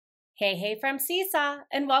Hey from Seesaw,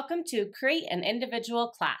 and welcome to Create an Individual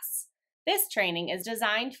Class. This training is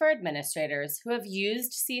designed for administrators who have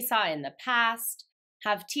used Seesaw in the past,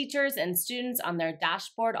 have teachers and students on their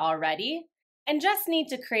dashboard already, and just need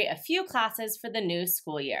to create a few classes for the new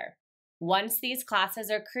school year. Once these classes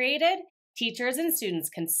are created, teachers and students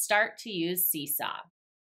can start to use Seesaw.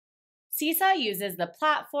 Seesaw uses the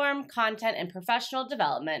platform, content, and professional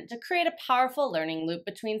development to create a powerful learning loop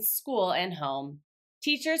between school and home.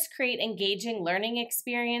 Teachers create engaging learning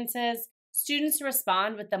experiences, students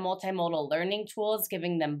respond with the multimodal learning tools,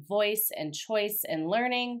 giving them voice and choice in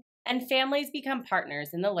learning, and families become partners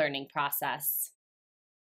in the learning process.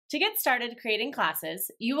 To get started creating classes,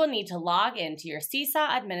 you will need to log into your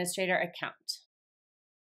Seesaw administrator account.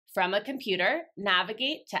 From a computer,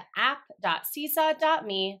 navigate to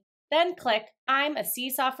app.seesaw.me, then click I'm a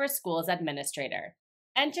Seesaw for Schools administrator.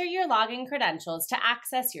 Enter your login credentials to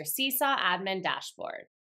access your Seesaw admin dashboard.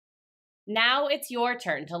 Now it's your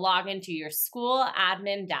turn to log into your school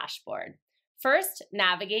admin dashboard. First,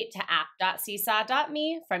 navigate to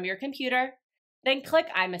app.seesaw.me from your computer, then click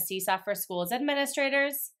I'm a Seesaw for Schools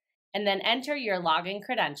administrators, and then enter your login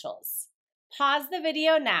credentials. Pause the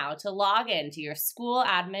video now to log into your school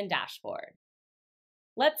admin dashboard.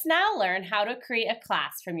 Let's now learn how to create a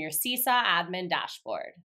class from your Seesaw admin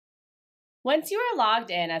dashboard. Once you are logged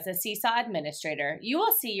in as a Seesaw administrator, you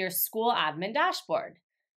will see your school admin dashboard.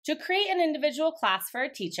 To create an individual class for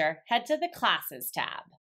a teacher, head to the Classes tab.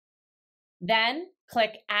 Then,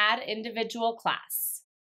 click Add Individual Class.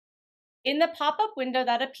 In the pop-up window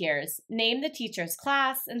that appears, name the teacher's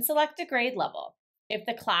class and select a grade level. If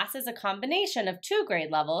the class is a combination of 2 grade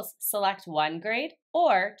levels, select 1 grade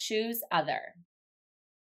or choose Other.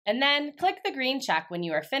 And then click the green check when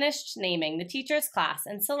you are finished naming the teacher's class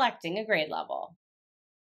and selecting a grade level.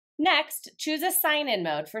 Next, choose a sign-in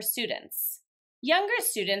mode for students. Younger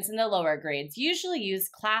students in the lower grades usually use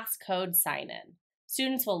class code sign-in.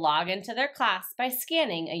 Students will log into their class by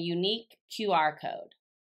scanning a unique QR code.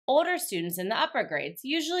 Older students in the upper grades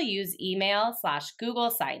usually use email/Google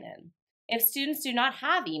sign-in. If students do not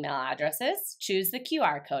have email addresses, choose the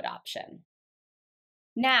QR code option.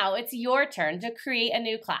 Now it's your turn to create a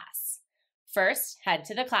new class. First, head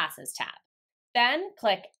to the Classes tab. Then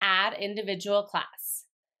click Add Individual Class.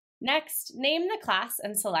 Next, name the class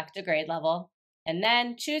and select a grade level, and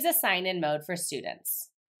then choose a sign-in mode for students.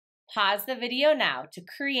 Pause the video now to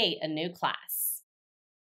create a new class.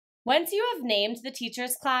 Once you have named the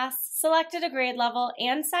teacher's class, selected a grade level,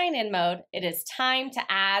 and sign-in mode, it is time to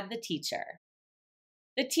add the teacher.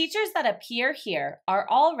 The teachers that appear here are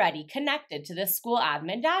already connected to the school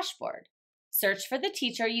admin dashboard. Search for the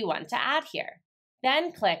teacher you want to add here.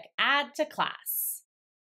 Then click Add to Class.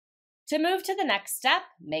 To move to the next step,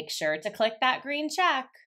 make sure to click that green check.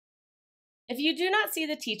 If you do not see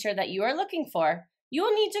the teacher that you are looking for, you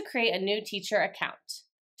will need to create a new teacher account.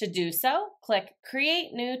 To do so, click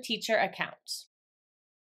Create New Teacher Account.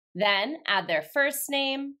 Then add their first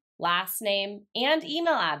name, last name, and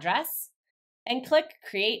email address, and click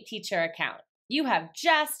Create Teacher Account. You have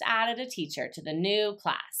just added a teacher to the new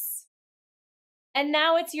class. And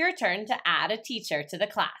now it's your turn to add a teacher to the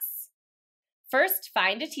class. First,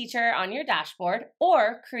 find a teacher on your dashboard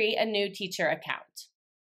or create a new teacher account.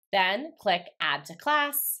 Then click Add to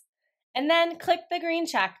Class, and then click the green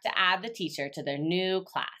check to add the teacher to their new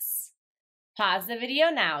class. Pause the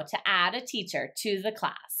video now to add a teacher to the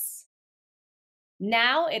class.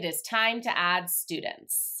 Now it is time to add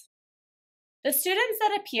students. The students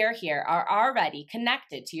that appear here are already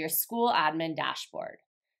connected to your school admin dashboard.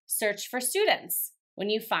 Search for students.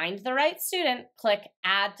 When you find the right student, click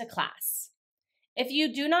Add to Class. If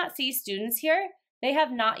you do not see students here, they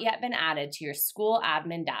have not yet been added to your school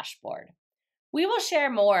admin dashboard. We will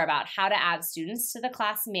share more about how to add students to the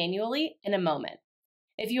class manually in a moment.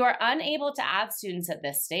 If you are unable to add students at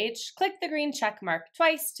this stage, click the green check mark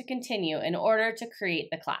twice to continue in order to create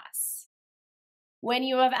the class. When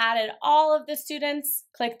you have added all of the students,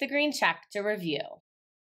 click the green check to review.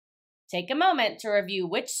 Take a moment to review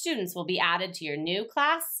which students will be added to your new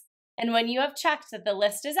class, and when you have checked that the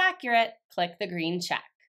list is accurate, click the green check.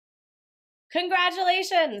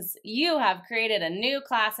 Congratulations! You have created a new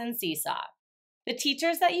class in Seesaw. The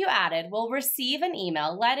teachers that you added will receive an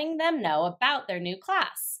email letting them know about their new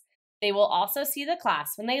class. They will also see the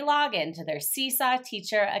class when they log into their Seesaw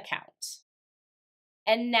teacher account.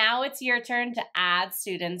 And now it's your turn to add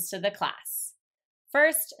students to the class.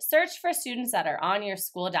 First, search for students that are on your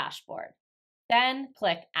school dashboard. Then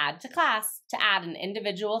click Add to Class to add an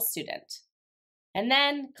individual student. And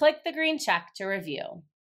then click the green check to review.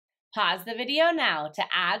 Pause the video now to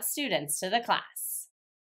add students to the class.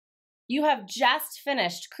 You have just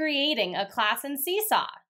finished creating a class in Seesaw.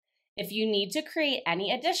 If you need to create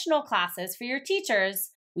any additional classes for your teachers,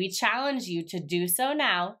 we challenge you to do so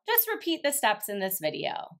now. Just repeat the steps in this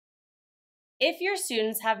video. If your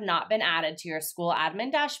students have not been added to your school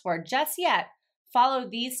admin dashboard just yet, follow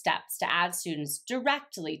these steps to add students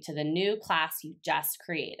directly to the new class you just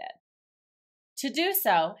created. To do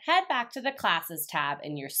so, head back to the Classes tab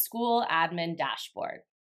in your school admin dashboard.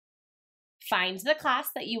 Find the class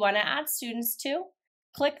that you want to add students to,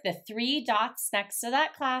 click the 3 dots next to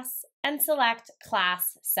that class, and select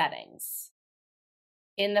Class Settings.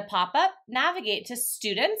 In the pop-up, navigate to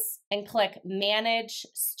Students and click Manage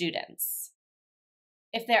Students.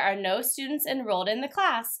 If there are no students enrolled in the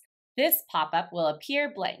class, this pop-up will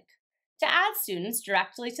appear blank. To add students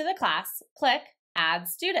directly to the class, click Add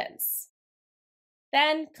Students.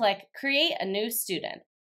 Then click Create a New Student.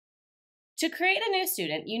 To create a new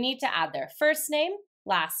student, you need to add their first name,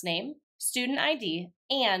 last name, student ID,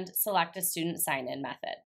 and select a student sign-in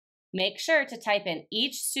method. Make sure to type in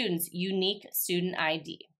each student's unique student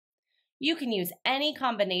ID. You can use any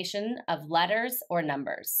combination of letters or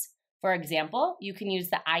numbers. For example, you can use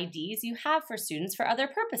the IDs you have for students for other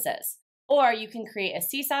purposes, or you can create a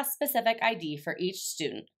Seesaw-specific ID for each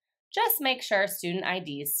student. Just make sure student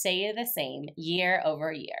IDs stay the same year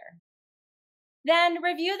over year. Then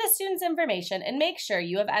review the student's information and make sure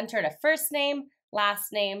you have entered a first name,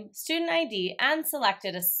 last name, student ID, and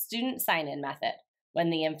selected a student sign-in method. When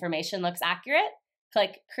the information looks accurate,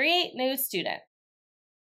 click Create New Student.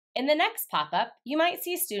 In the next pop-up, you might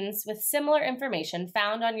see students with similar information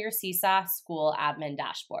found on your Seesaw School Admin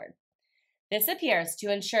dashboard. This appears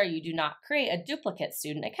to ensure you do not create a duplicate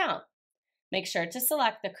student account. Make sure to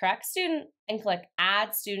select the correct student and click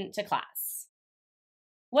Add Student to Class.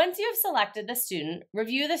 Once you have selected the student,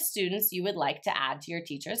 review the students you would like to add to your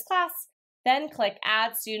teacher's class, then click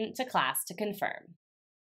Add Student to Class to confirm.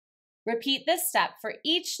 Repeat this step for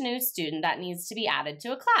each new student that needs to be added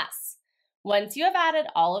to a class. Once you have added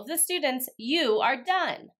all of the students, you are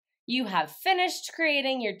done. You have finished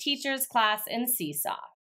creating your teacher's class in Seesaw.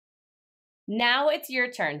 Now it's your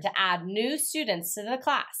turn to add new students to the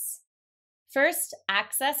class. First,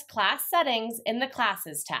 access Class Settings in the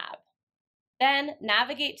Classes tab. Then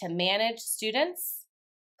navigate to Manage Students,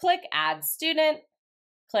 click Add Student,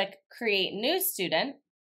 click Create New Student,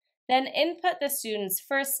 then input the student's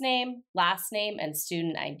first name, last name, and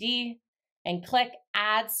student ID, and click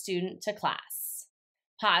Add Student to Class.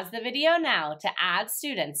 Pause the video now to add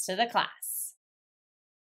students to the class.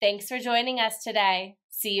 Thanks for joining us today.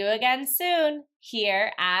 See you again soon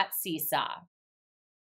here at Seesaw.